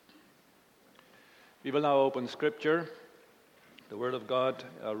We will now open Scripture, the Word of God.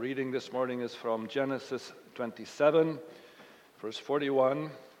 Our reading this morning is from Genesis 27, verse 41,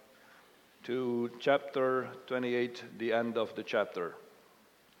 to chapter 28, the end of the chapter.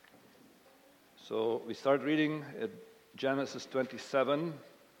 So we start reading at Genesis 27,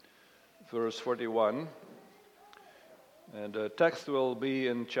 verse 41. And the text will be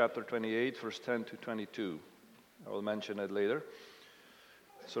in chapter 28, verse 10 to 22. I will mention it later.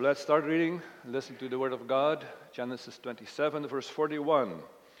 So let's start reading. Listen to the word of God. Genesis 27, verse 41.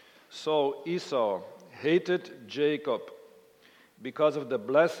 So Esau hated Jacob because of the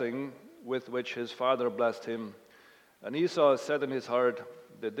blessing with which his father blessed him. And Esau said in his heart,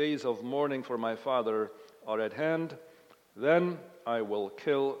 "The days of mourning for my father are at hand. Then I will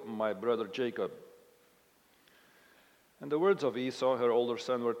kill my brother Jacob." And the words of Esau, her older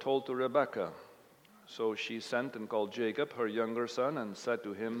son, were told to Rebekah. So she sent and called Jacob, her younger son, and said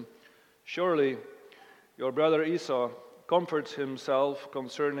to him, "Surely your brother Esau comforts himself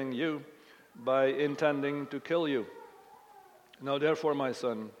concerning you by intending to kill you. Now therefore, my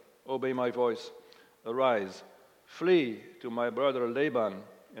son, obey my voice. Arise, flee to my brother Laban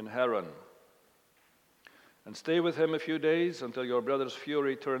in Haran, and stay with him a few days until your brother's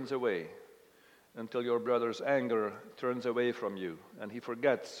fury turns away, until your brother's anger turns away from you, and he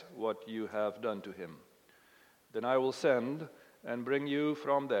forgets what you have done to him. Then I will send and bring you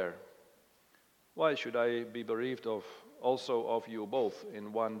from there. Why should I be bereaved also of you both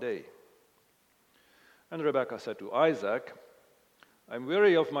in one day?" And Rebekah said to Isaac, "I'm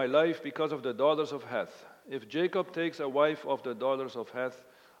weary of my life because of the daughters of Heth. If Jacob takes a wife of the daughters of Heth,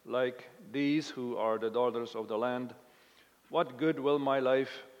 like these who are the daughters of the land, what good will my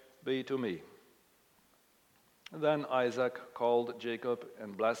life be to me?" Then Isaac called Jacob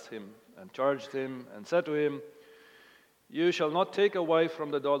and blessed him and charged him and said to him, "You shall not take a wife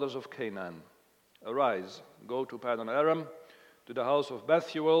from the daughters of Canaan. Arise, go to Paddan Aram, to the house of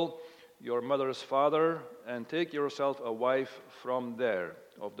Bethuel, your mother's father, and take yourself a wife from there,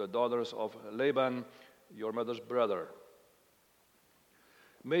 of the daughters of Laban, your mother's brother.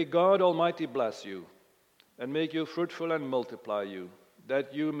 May God Almighty bless you, and make you fruitful and multiply you,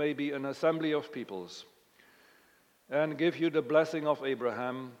 that you may be an assembly of peoples, and give you the blessing of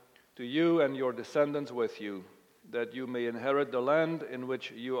Abraham to you and your descendants with you, that you may inherit the land in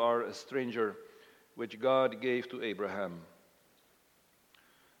which you are a stranger, which God gave to Abraham."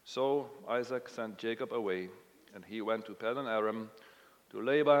 So Isaac sent Jacob away, and he went to Paddan Aram, to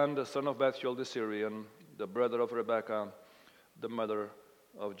Laban, the son of Bethuel the Syrian, the brother of Rebekah, the mother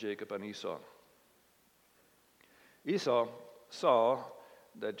of Jacob and Esau. Esau saw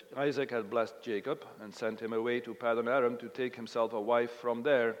that Isaac had blessed Jacob and sent him away to Paddan Aram to take himself a wife from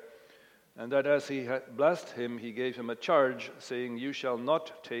there, and that as he had blessed him, he gave him a charge, saying, "You shall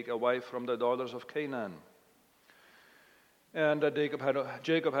not take a wife from the daughters of Canaan." And that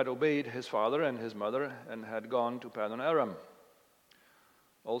Jacob had obeyed his father and his mother and had gone to Paddan Aram.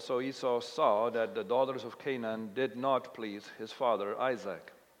 Also Esau saw that the daughters of Canaan did not please his father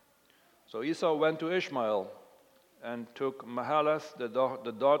Isaac. So Esau went to Ishmael and took Mahalath, the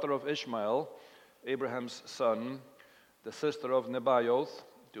daughter of Ishmael, Abraham's son, the sister of Nebaioth,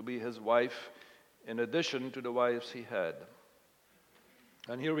 to be his wife, in addition to the wives he had.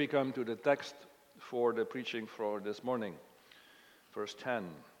 And here we come to the text for the preaching for this morning, verse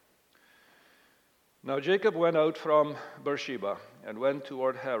 10. Now Jacob went out from Beersheba and went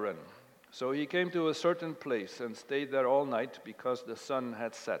toward Haran. So he came to a certain place and stayed there all night because the sun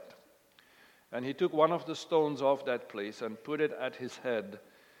had set. And he took one of the stones off that place and put it at his head,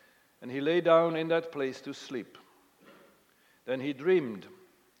 and he lay down in that place to sleep. Then he dreamed,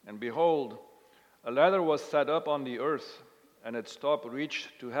 and behold, a ladder was set up on the earth, and its top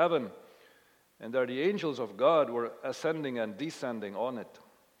reached to heaven, and there the angels of God were ascending and descending on it.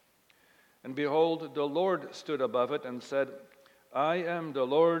 And behold, the Lord stood above it and said, "I am the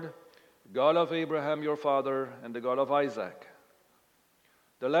Lord, God of Abraham your father, and the God of Isaac.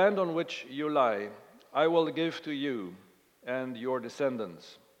 The land on which you lie, I will give to you and your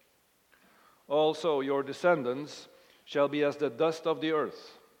descendants. Also your descendants shall be as the dust of the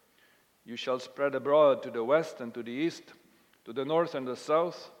earth. You shall spread abroad to the west and to the east, to the north and the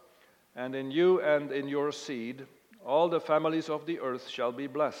south, and in you and in your seed all the families of the earth shall be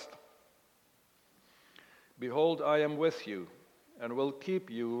blessed. Behold, I am with you, and will keep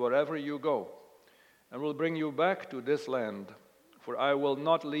you wherever you go, and will bring you back to this land, for I will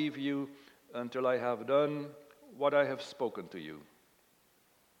not leave you until I have done what I have spoken to you."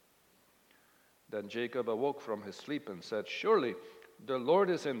 Then Jacob awoke from his sleep and said, "Surely the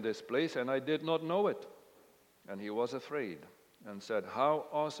Lord is in this place, and I did not know it." And he was afraid and said, "How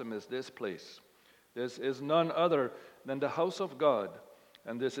awesome is this place! This is none other than the house of God,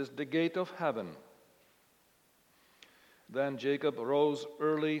 and this is the gate of heaven. Then Jacob rose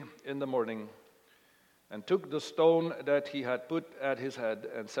early in the morning and took the stone that he had put at his head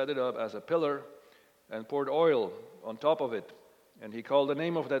and set it up as a pillar and poured oil on top of it. And he called the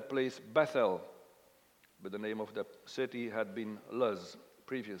name of that place Bethel, but the name of the city had been Luz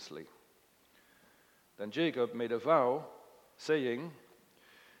previously. Then Jacob made a vow, saying,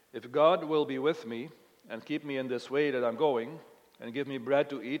 "If God will be with me and keep me in this way that I'm going, and give me bread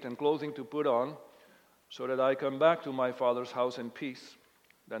to eat and clothing to put on, so that I come back to my father's house in peace,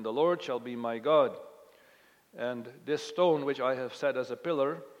 then the Lord shall be my God. And this stone which I have set as a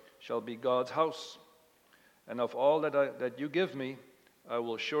pillar shall be God's house. And of all that you give me, I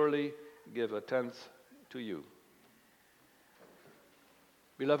will surely give a tenth to you."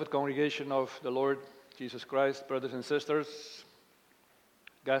 Beloved congregation of the Lord Jesus Christ, brothers and sisters,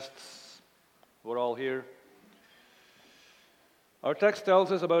 guests, we're all here. Our text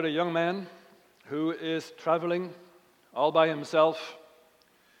tells us about a young man who is traveling all by himself.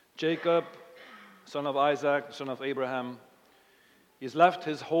 Jacob, son of Isaac, son of Abraham. He's left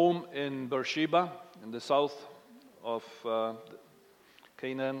his home in Beersheba, in the south of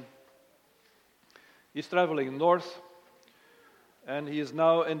Canaan. He's traveling north, and he is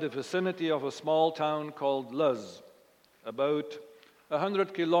now in the vicinity of a small town called Luz, about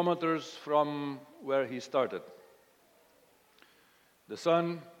 100 kilometers from where he started. The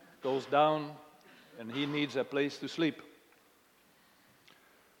sun goes down, and he needs a place to sleep.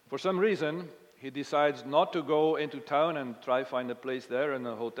 For some reason, he decides not to go into town and try find a place there in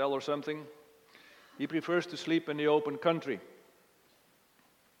a hotel or something. He prefers to sleep in the open country.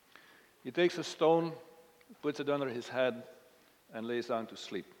 He takes a stone, puts it under his head, and lays down to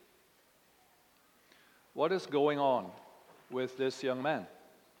sleep. What is going on with this young man?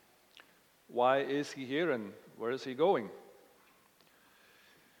 Why is he here, and where is he going?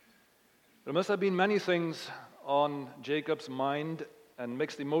 There must have been many things on Jacob's mind and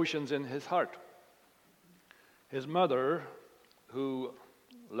mixed emotions in his heart. His mother, who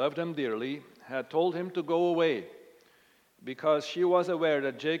loved him dearly, had told him to go away because she was aware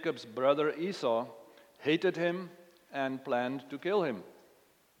that Jacob's brother Esau hated him and planned to kill him.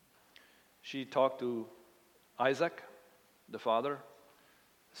 She talked to Isaac, the father,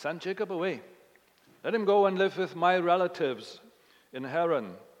 "Send Jacob away. Let him go and live with my relatives in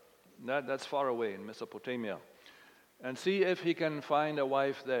Haran." That's far away in Mesopotamia. And see if he can find a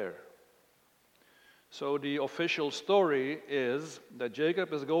wife there. So the official story is that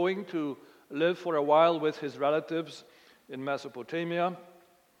Jacob is going to live for a while with his relatives in Mesopotamia.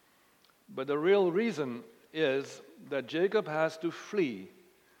 But the real reason is that Jacob has to flee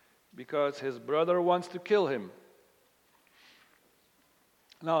because his brother wants to kill him.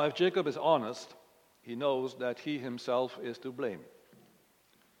 Now, if Jacob is honest, he knows that he himself is to blame.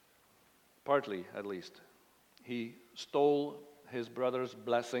 Partly, at least. He stole his brother's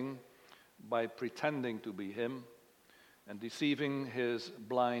blessing by pretending to be him and deceiving his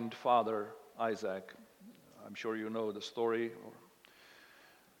blind father, Isaac. I'm sure you know the story.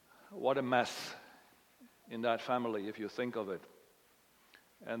 What a mess in that family, if you think of it.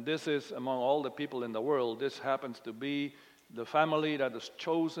 And this is, among all the people in the world, this happens to be the family that is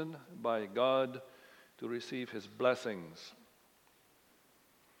chosen by God to receive his blessings.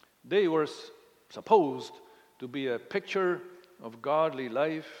 They were supposed to be a picture of godly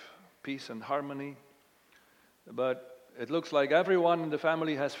life, peace and harmony, but it looks like everyone in the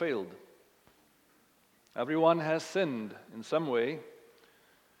family has failed. Everyone has sinned in some way.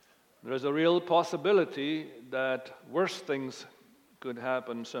 There is a real possibility that worse things could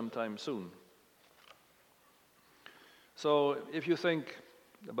happen sometime soon. So if you think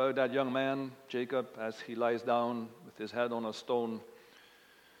about that young man, Jacob, as he lies down with his head on a stone,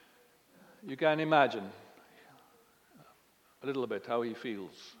 you can imagine a little bit how he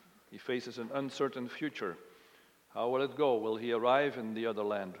feels. He faces an uncertain future. How will it go? Will he arrive in the other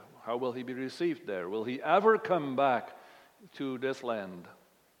land? How will he be received there? Will he ever come back to this land?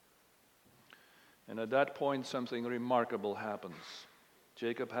 And at that point, something remarkable happens.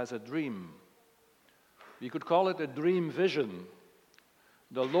 Jacob has a dream. We could call it a dream vision.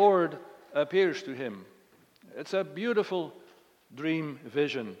 The Lord appears to him. It's a beautiful dream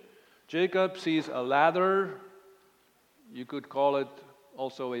vision. Jacob sees a ladder, you could call it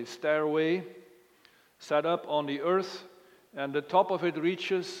also a stairway, set up on the earth, and the top of it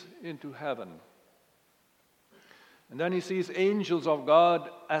reaches into heaven. And then he sees angels of God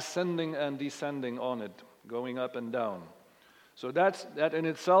ascending and descending on it, going up and down. So that in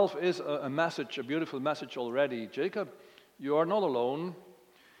itself is a message, a beautiful message already. Jacob, you are not alone.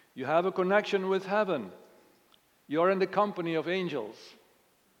 You have a connection with heaven. You are in the company of angels.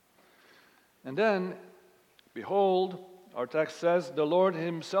 And then, behold, our text says, the Lord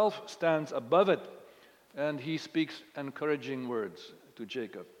himself stands above it, and he speaks encouraging words to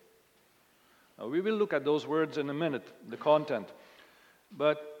Jacob. Now, we will look at those words in a minute, the content.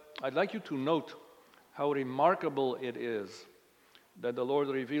 But I'd like you to note how remarkable it is that the Lord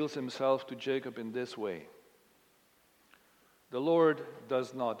reveals himself to Jacob in this way. The Lord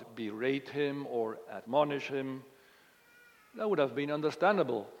does not berate him or admonish him. That would have been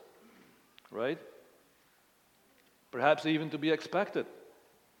understandable, right? Perhaps even to be expected.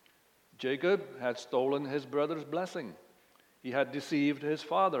 Jacob had stolen his brother's blessing. He had deceived his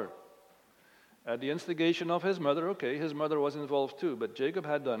father. At the instigation of his mother, okay, his mother was involved too, but Jacob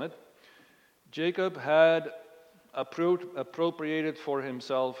had done it. Jacob had appropriated for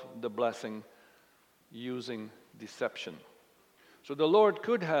himself the blessing using deception. So the Lord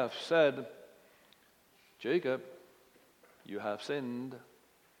could have said, Jacob, you have sinned,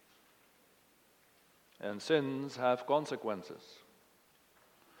 and sins have consequences.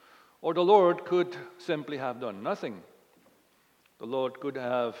 Or the Lord could simply have done nothing. The Lord could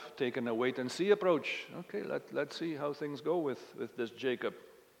have taken a wait-and-see approach. Okay, let's see how things go with this Jacob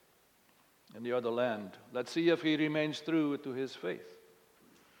in the other land. Let's see if he remains true to his faith.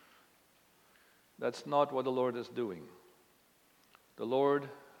 That's not what the Lord is doing. The Lord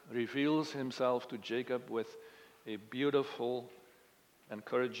reveals himself to Jacob with a beautiful,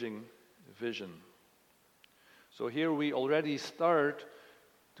 encouraging vision. So here we already start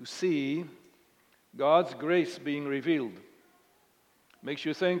to see God's grace being revealed. Makes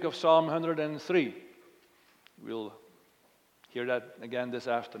you think of Psalm 103. We'll hear that again this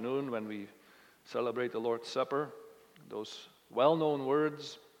afternoon when we celebrate the Lord's Supper. Those well-known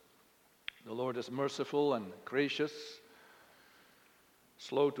words, the Lord is merciful and gracious,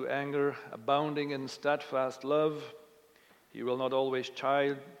 slow to anger, abounding in steadfast love. He will not always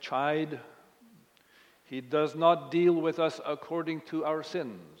chide. He does not deal with us according to our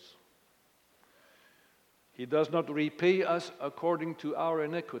sins. He does not repay us according to our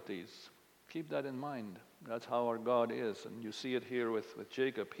iniquities. Keep that in mind. That's how our God is. And you see it here with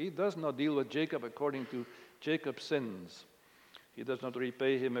Jacob. He does not deal with Jacob according to Jacob's sins. He does not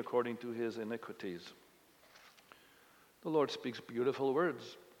repay him according to his iniquities. The Lord speaks beautiful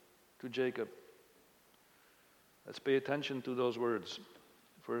words to Jacob. Let's pay attention to those words.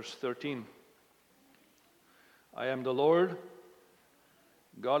 Verse 13. I am the Lord,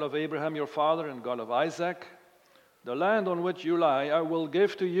 God of Abraham your father and God of Isaac. The land on which you lie I will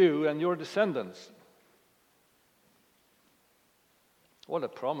give to you and your descendants. What a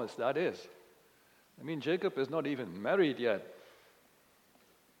promise that is. I mean, Jacob is not even married yet.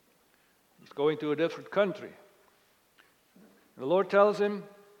 He's going to a different country. The Lord tells him,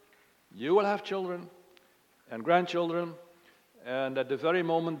 you will have children and grandchildren. And at the very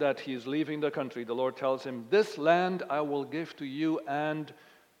moment that he is leaving the country, the Lord tells him, this land I will give to you and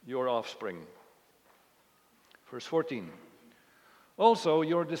your offspring. Verse 14. Also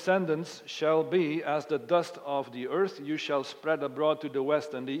your descendants shall be as the dust of the earth. You shall spread abroad to the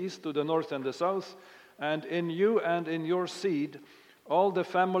west and the east, to the north and the south. And in you and in your seed all the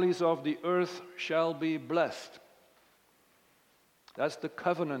families of the earth shall be blessed. That's the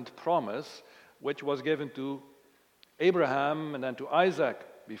covenant promise which was given to Abraham and then to Isaac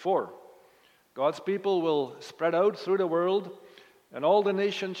before. God's people will spread out through the world, and all the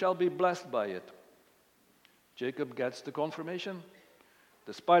nations shall be blessed by it. Jacob gets the confirmation.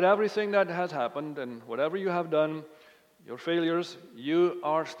 Despite everything that has happened and whatever you have done, your failures, you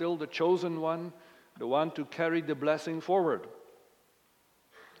are still the chosen one, the one to carry the blessing forward.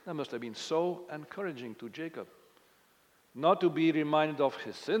 That must have been so encouraging to Jacob. Not to be reminded of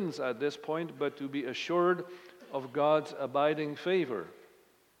his sins at this point, but to be assured of God's abiding favor.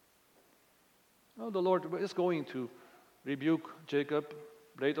 Now, the Lord is going to rebuke Jacob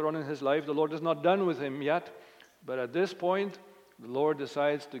later on in his life. The Lord is not done with him yet, but at this point, the Lord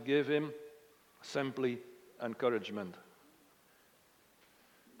decides to give him simply encouragement.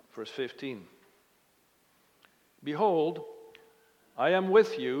 Verse 15. Behold, I am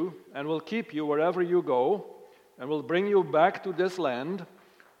with you and will keep you wherever you go, and will bring you back to this land,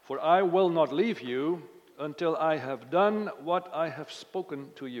 for I will not leave you until I have done what I have spoken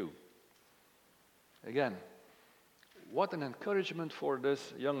to you. Again, what an encouragement for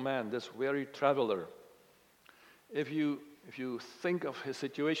this young man, this weary traveler. If you think of his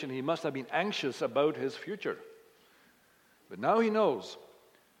situation, he must have been anxious about his future. But now he knows,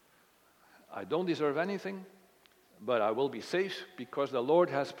 I don't deserve anything, but I will be safe because the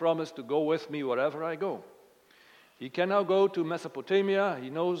Lord has promised to go with me wherever I go. He can now go to Mesopotamia.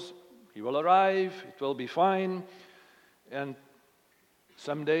 He knows he will arrive, it will be fine, and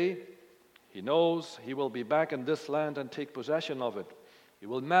someday he knows he will be back in this land and take possession of it. He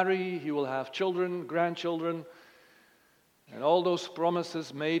will marry, he will have children, grandchildren, and all those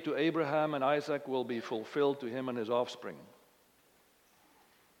promises made to Abraham and Isaac will be fulfilled to him and his offspring.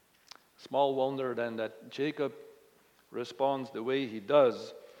 Small wonder then that Jacob responds the way he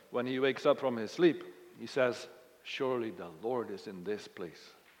does when he wakes up from his sleep. He says, "Surely the Lord is in this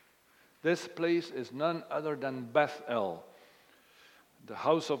place." This place is none other than Bethel, the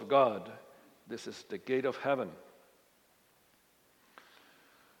house of God. This is the gate of heaven.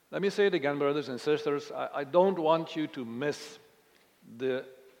 Let me say it again, brothers and sisters. I don't want you to miss the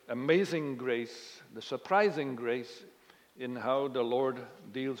amazing grace, the surprising grace in how the Lord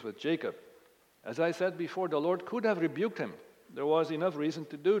deals with Jacob. As I said before, the Lord could have rebuked him. There was enough reason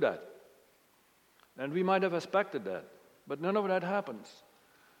to do that. And we might have expected that. But none of that happens.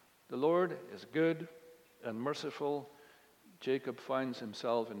 The Lord is good and merciful. Jacob finds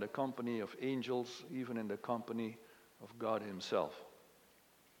himself in the company of angels, even in the company of God himself.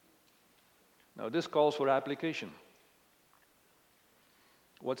 Now, this calls for application.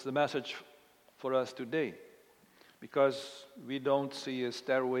 What's the message for us today? Because we don't see a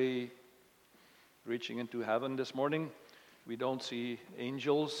stairway reaching into heaven this morning. We don't see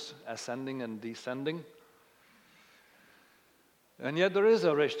angels ascending and descending. And yet there is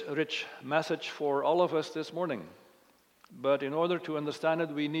a rich message for all of us this morning. But in order to understand it,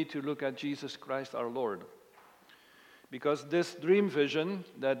 we need to look at Jesus Christ our Lord. Because this dream vision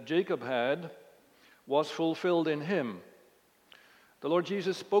that Jacob had was fulfilled in him. The Lord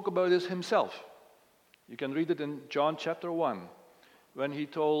Jesus spoke about this himself. You can read it in John chapter 1, when he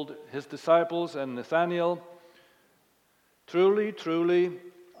told his disciples and Nathanael, "Truly, truly,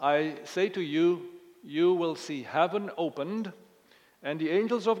 I say to you, you will see heaven opened, and the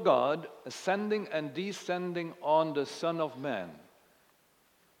angels of God ascending and descending on the Son of Man."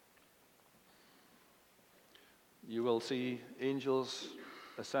 You will see angels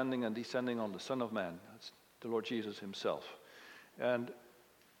ascending and descending on the Son of Man. That's the Lord Jesus himself. And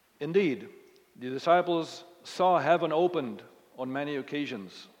indeed, the disciples saw heaven opened on many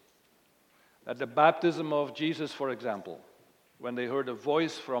occasions. At the baptism of Jesus, for example, when they heard a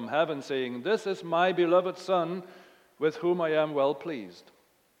voice from heaven saying, "This is my beloved Son, with whom I am well pleased."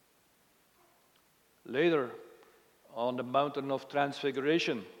 Later, on the mountain of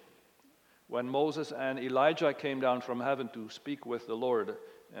transfiguration, when Moses and Elijah came down from heaven to speak with the Lord,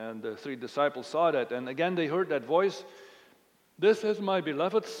 and the three disciples saw that, and again they heard that voice, "This is my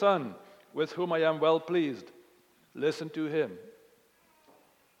beloved Son, with whom I am well pleased. Listen to him."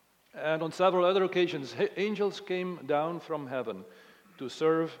 And on several other occasions, angels came down from heaven to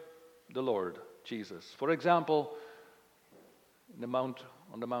serve the Lord Jesus. For example, on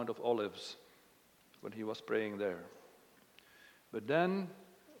the Mount of Olives, when he was praying there. But then,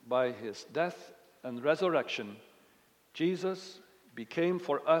 by his death and resurrection, Jesus became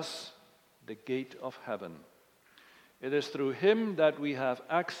for us the gate of heaven. It is through him that we have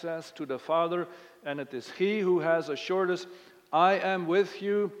access to the Father, and it is he who has assured us, "I am with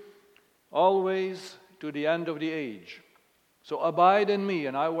you always to the end of the age. So abide in me,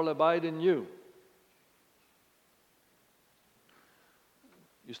 and I will abide in you."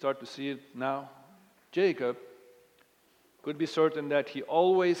 You start to see it now. Jacob could be certain that he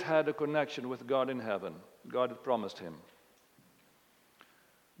always had a connection with God in heaven. God had promised him.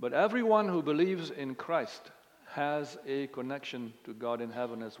 But everyone who believes in Christ has a connection to God in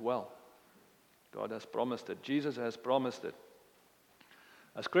heaven as well. God has promised it. Jesus has promised it.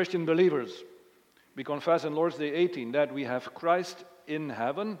 As Christian believers, we confess in Lord's Day 18 that we have Christ in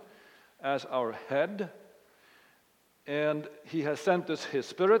heaven as our head, and he has sent us his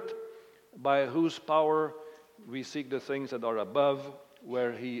Spirit, by whose power we seek the things that are above,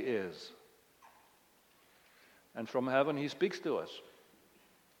 where he is. And from heaven he speaks to us.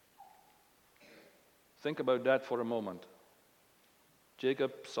 Think about that for a moment.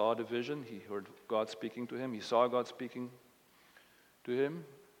 Jacob saw the vision. He heard God speaking to him. He saw God speaking to him.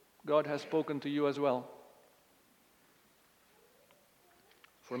 God has spoken to you as well.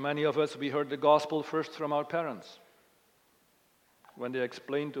 For many of us, we heard the gospel first from our parents, when they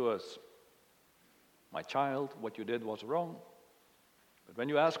explained to us, "My child, what you did was wrong. But when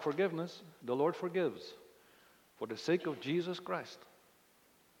you ask forgiveness, the Lord forgives, for the sake of Jesus Christ."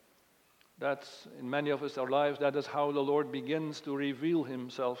 That's, in many of us, our lives, that is how the Lord begins to reveal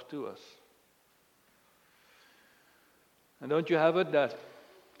himself to us. And don't you have it that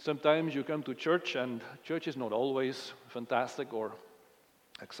sometimes you come to church, and church is not always fantastic or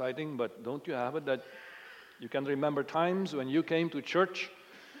exciting, but don't you have it that You can remember times when you came to church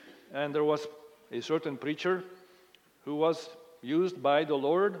and there was a certain preacher who was used by the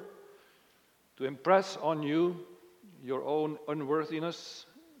Lord to impress on you your own unworthiness,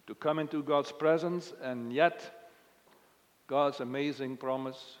 to come into God's presence, and yet God's amazing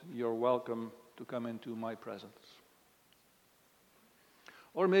promise, you're welcome to come into my presence.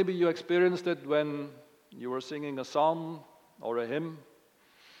 Or maybe you experienced it when you were singing a psalm or a hymn,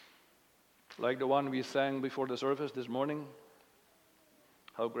 like the one we sang before the service this morning.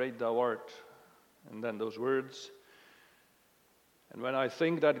 How great thou art. And then those words. And when I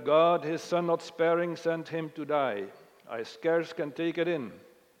think that God, his Son not sparing, sent him to die, I scarce can take it in,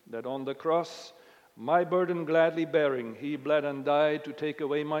 that on the cross, my burden gladly bearing, he bled and died to take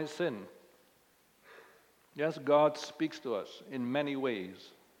away my sin. Yes, God speaks to us in many ways.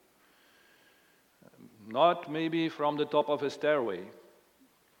 Not maybe from the top of his stairway,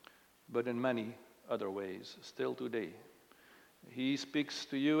 but in many other ways, still today. He speaks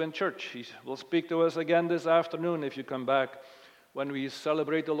to you in church. He will speak to us again this afternoon if you come back when we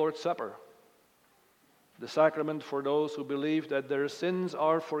celebrate the Lord's Supper. The sacrament for those who believe that their sins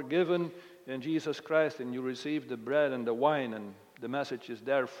are forgiven in Jesus Christ, and you receive the bread and the wine, and the message is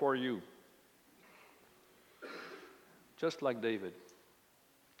there for you. Just like David,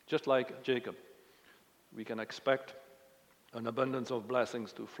 just like Jacob, we can expect an abundance of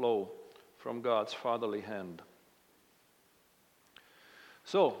blessings to flow from God's fatherly hand.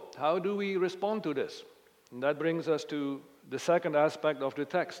 So, how do we respond to this? And that brings us to the second aspect of the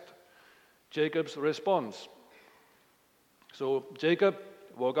text, Jacob's response. So, Jacob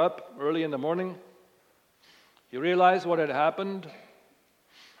woke up early in the morning. He realized what had happened,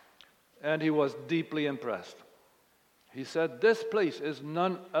 and he was deeply impressed. He said, this place is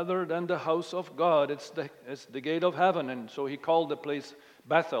none other than the house of God. It's the gate of heaven. And so he called the place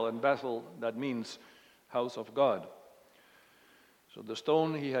Bethel, and Bethel, that means house of God. So the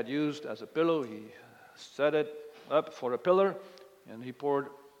stone he had used as a pillow, he set it up for a pillar, and he poured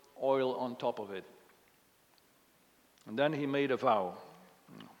oil on top of it. And then he made a vow.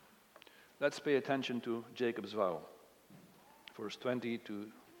 Let's pay attention to Jacob's vow. Verse 20 to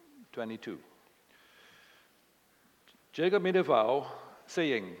 22. Jacob made a vow,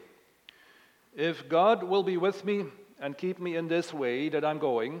 saying, if God will be with me and keep me in this way that I'm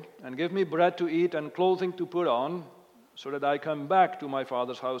going, and give me bread to eat and clothing to put on, so that I come back to my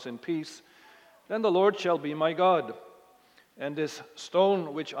father's house in peace, then the Lord shall be my God. And this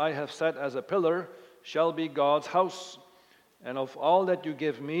stone which I have set as a pillar shall be God's house. And of all that you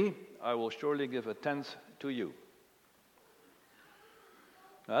give me, I will surely give a tenth to you.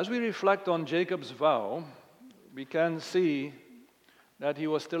 Now, as we reflect on Jacob's vow, we can see that he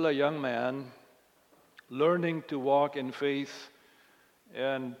was still a young man, learning to walk in faith,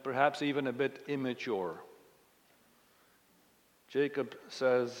 and perhaps even a bit immature. Jacob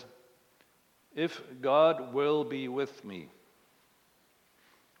says, if God will be with me.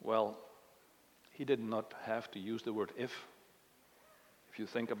 Well, he did not have to use the word if. If you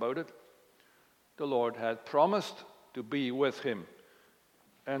think about it, the Lord had promised to be with him.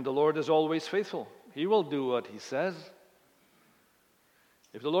 And the Lord is always faithful. He will do what he says.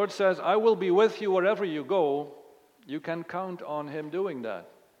 If the Lord says, I will be with you wherever you go, you can count on him doing that.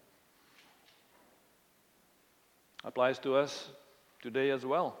 Applies to us today as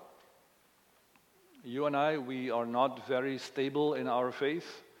well. You and I, we are not very stable in our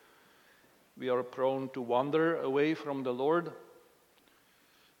faith. We are prone to wander away from the Lord.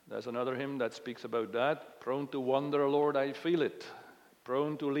 There's another hymn that speaks about that. Prone to wander, Lord, I feel it.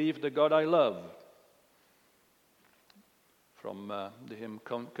 Prone to leave the God I love. From the hymn,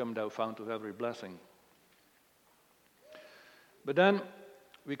 Come Thou Fount of Every Blessing. But then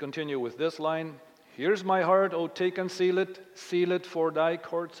we continue with this line. Here's my heart, O take and seal it for thy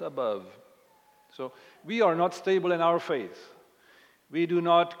courts above. So we are not stable in our faith. We do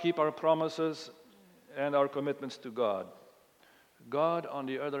not keep our promises and our commitments to God. God, on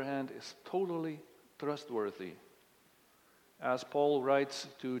the other hand, is totally trustworthy. As Paul writes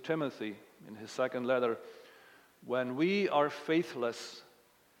to Timothy in his second letter, when we are faithless,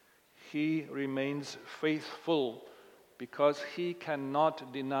 he remains faithful because he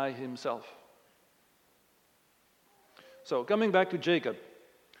cannot deny himself. So, coming back to Jacob,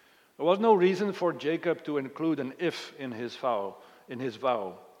 there was no reason for Jacob to include an if in his vow,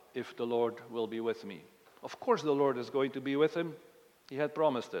 if the Lord will be with me. Of course the Lord is going to be with him. He had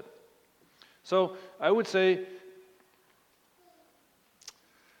promised it. So, I would say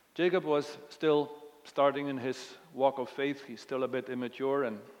Jacob was still starting in his walk of faith. He's still a bit immature,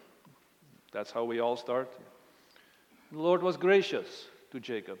 and that's how we all start. The Lord was gracious to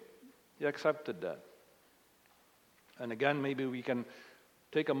Jacob. He accepted that. And again, maybe we can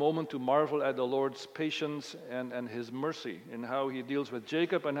take a moment to marvel at the Lord's patience and his mercy in how he deals with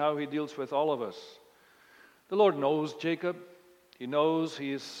Jacob and how he deals with all of us. The Lord knows Jacob. He knows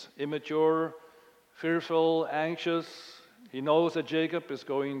he's immature, fearful, anxious. He knows that Jacob is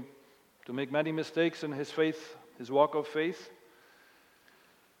going to make many mistakes in his faith, his walk of faith.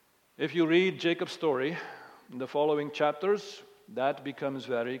 If you read Jacob's story in the following chapters, that becomes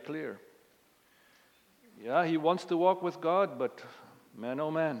very clear. Yeah, he wants to walk with God, but man,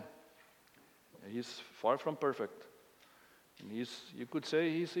 oh man, he's far from perfect. And you could say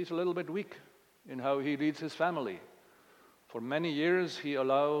he's a little bit weak in how he leads his family. For many years, he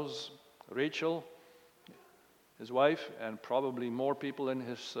allows Rachel, his wife, and probably more people in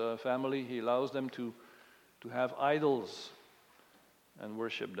his family, he allows them to have idols and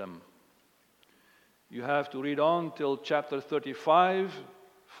worship them. You have to read on till chapter 35.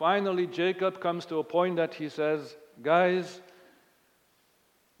 Finally, Jacob comes to a point that he says, guys,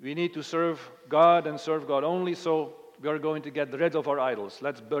 we need to serve God and serve God only, so we are going to get rid of our idols.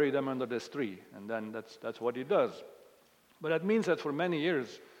 Let's bury them under this tree. And then that's what he does. But that means that for many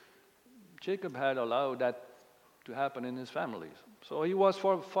years, Jacob had allowed that to happen in his family. So he was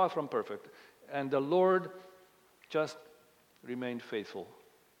far from perfect. And the Lord just remained faithful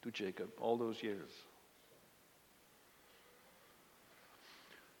to Jacob all those years.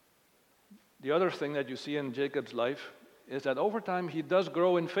 The other thing that you see in Jacob's life is that over time he does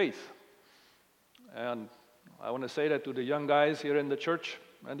grow in faith. And I want to say that to the young guys here in the church,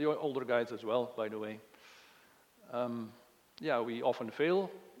 and the older guys as well, by the way. We often fail,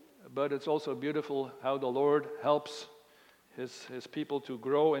 but it's also beautiful how the Lord helps his people to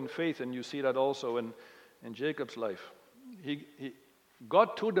grow in faith, and you see that also in Jacob's life. He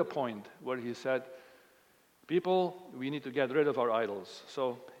got to the point where he said, people, we need to get rid of our idols.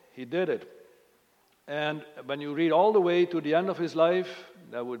 So he did it. And when you read all the way to the end of his life,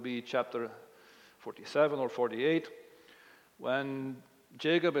 that would be chapter 47 or 48, when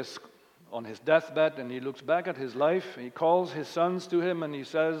Jacob is on his deathbed and he looks back at his life, he calls his sons to him and he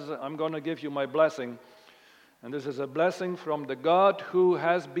says, I'm going to give you my blessing. And this is a blessing from the God who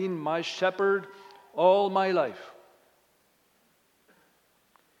has been my shepherd all my life.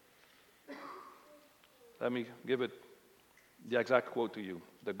 Let me give it the exact quote to you.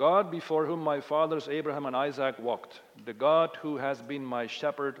 The God before whom my fathers Abraham and Isaac walked, the God who has been my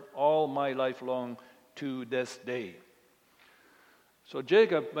shepherd all my life long to this day. So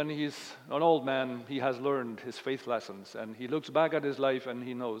Jacob, when he's an old man, he has learned his faith lessons, and he looks back at his life and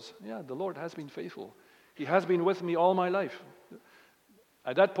he knows, yeah, the Lord has been faithful. He has been with me all my life.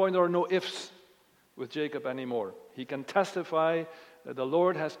 At that point, there are no ifs with Jacob anymore. He can testify that the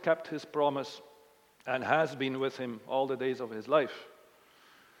Lord has kept his promise and has been with him all the days of his life.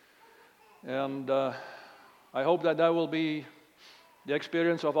 And I hope that will be the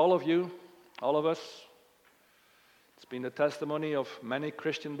experience of all of you, all of us. It's been the testimony of many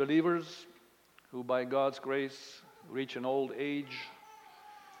Christian believers who, by God's grace, reach an old age.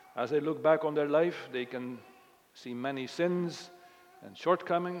 As they look back on their life, they can see many sins and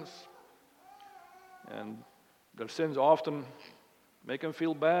shortcomings. And their sins often make them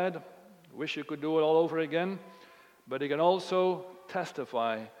feel bad, wish you could do it all over again. But they can also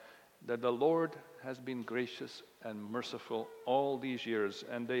testify that the Lord has been gracious and merciful all these years,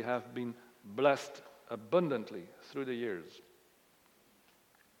 and they have been blessed abundantly through the years.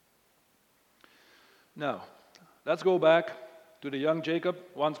 Now, let's go back to the young Jacob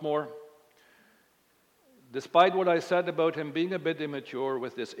once more. Despite what I said about him being a bit immature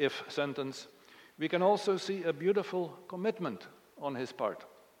with this if sentence, we can also see a beautiful commitment on his part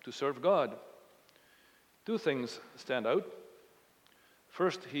to serve God. Two things stand out.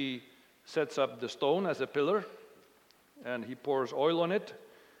 First, he sets up the stone as a pillar, and he pours oil on it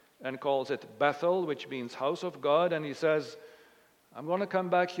and calls it Bethel, which means house of God. And he says, I'm going to come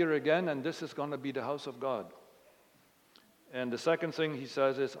back here again, and this is going to be the house of God. And the second thing he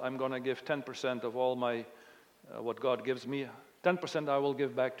says is, I'm going to give 10% of all my, what God gives me, 10% I will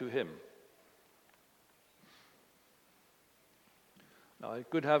give back to him. Now, I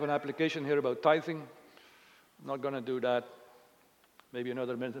could have an application here about tithing. I'm not going to do that. Maybe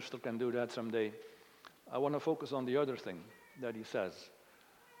another minister can do that someday. I want to focus on the other thing that he says.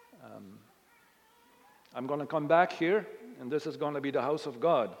 I'm going to come back here, and this is going to be the house of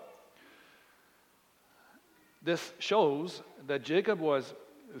God. This shows that Jacob was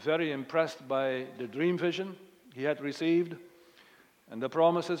very impressed by the dream vision he had received and the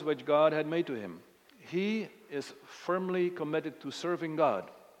promises which God had made to him. He is firmly committed to serving God.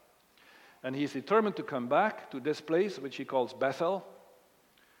 And he's determined to come back to this place, which he calls Bethel.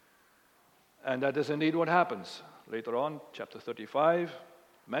 And that is indeed what happens. Later on, chapter 35,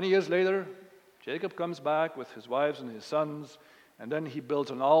 many years later, Jacob comes back with his wives and his sons, and then he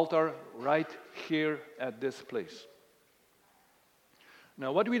builds an altar right here at this place.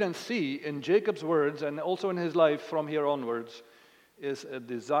 Now, what we then see in Jacob's words and also in his life from here onwards is a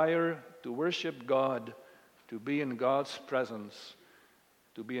desire to worship God, to be in God's presence,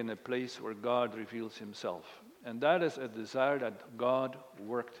 to be in a place where God reveals himself. And that is a desire that God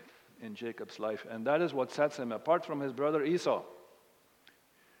worked in Jacob's life. And that is what sets him apart from his brother Esau.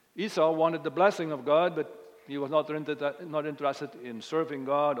 Esau wanted the blessing of God, but he was not interested in serving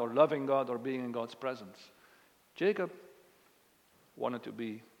God or loving God or being in God's presence. Jacob wanted to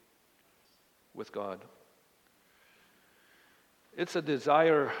be with God. It's a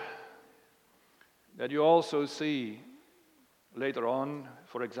desire that you also see later on,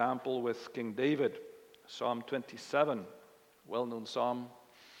 for example, with King David, Psalm 27, well-known psalm.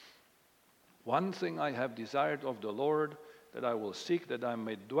 One thing I have desired of the Lord, that I will seek, that I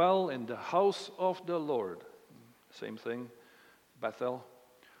may dwell in the house of the Lord. Same thing, Bethel.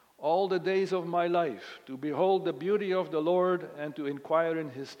 All the days of my life, to behold the beauty of the Lord and to inquire in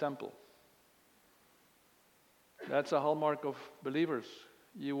his temple. That's a hallmark of believers.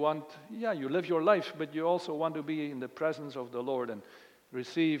 You live your life, but you also want to be in the presence of the Lord and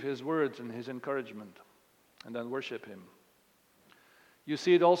receive his words and his encouragement, and then worship him. You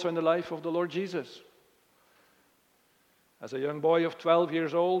see it also in the life of the Lord Jesus. As a young boy of 12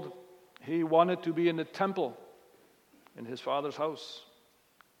 years old, he wanted to be in the temple in his father's house.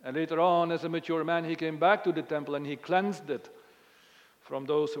 And later on, as a mature man, he came back to the temple and he cleansed it from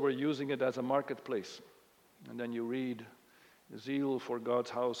those who were using it as a marketplace. And then you read, zeal for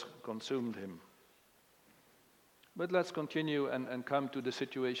God's house consumed him. But let's continue and come to the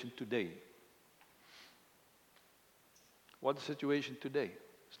situation today. What's the situation today?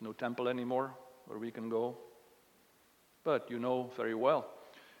 There's no temple anymore where we can go. But you know very well,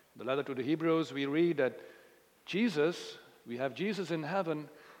 in the letter to the Hebrews, we read that we have Jesus in heaven,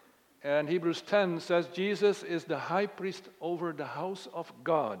 and Hebrews 10 says Jesus is the high priest over the house of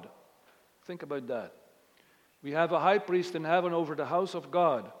God. Think about that. We have a high priest in heaven over the house of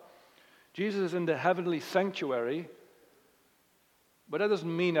God. Jesus is in the heavenly sanctuary, but that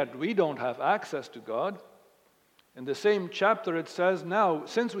doesn't mean that we don't have access to God. In the same chapter it says, now,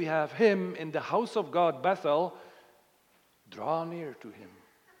 since we have him in the house of God, Bethel, draw near to him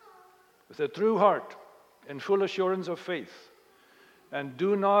with a true heart and full assurance of faith. And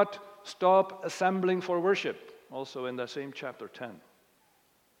do not stop assembling for worship, also in the same chapter 10.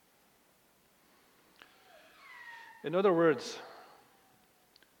 In other words,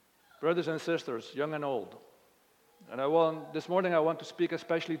 brothers and sisters, young and old, and this morning I want to speak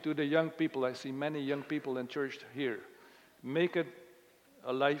especially to the young people. I see many young people in church here. Make it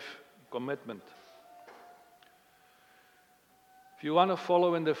a life commitment. If you want to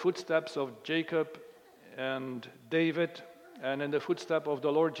follow in the footsteps of Jacob and David and in the footsteps of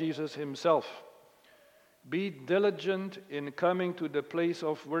the Lord Jesus himself, be diligent in coming to the place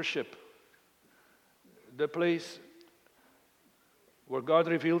of worship, the place where God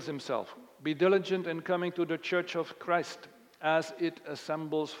reveals himself. Be diligent in coming to the church of Christ as it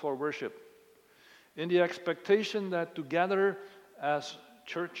assembles for worship, in the expectation that together as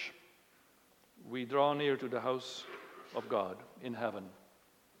church, we draw near to the house of God in heaven.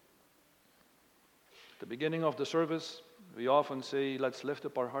 At the beginning of the service, we often say, let's lift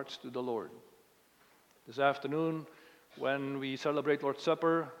up our hearts to the Lord. This afternoon, when we celebrate Lord's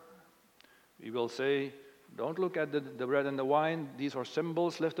Supper, we will say, don't look at the bread and the wine. These are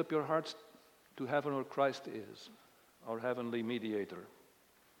symbols. Lift up your hearts to heaven where Christ is, our heavenly mediator.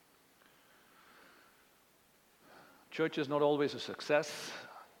 Church is not always a success.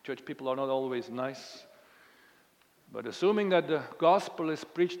 Church people are not always nice. But assuming that the gospel is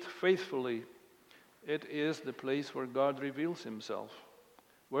preached faithfully, it is the place where God reveals himself,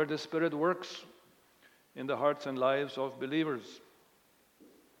 where the Spirit works in the hearts and lives of believers.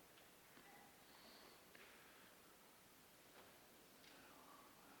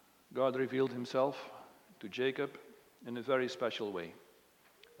 God revealed himself to Jacob in a very special way.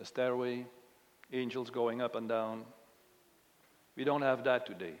 A stairway, angels going up and down. We don't have that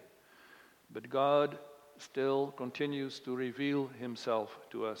today. But God still continues to reveal himself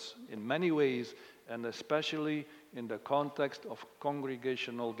to us in many ways, and especially in the context of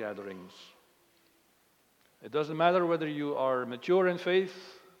congregational gatherings. It doesn't matter whether you are mature in faith,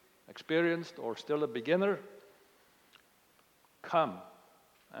 experienced, or still a beginner. Come,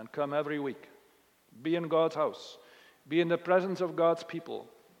 and come every week. Be in God's house. Be in the presence of God's people.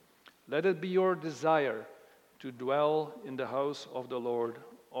 Let it be your desire to dwell in the house of the Lord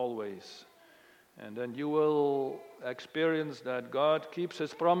always. And then you will experience that God keeps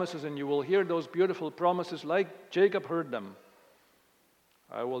His promises, and you will hear those beautiful promises like Jacob heard them.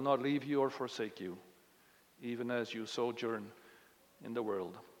 I will not leave you or forsake you, even as you sojourn in the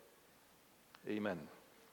world. Amen.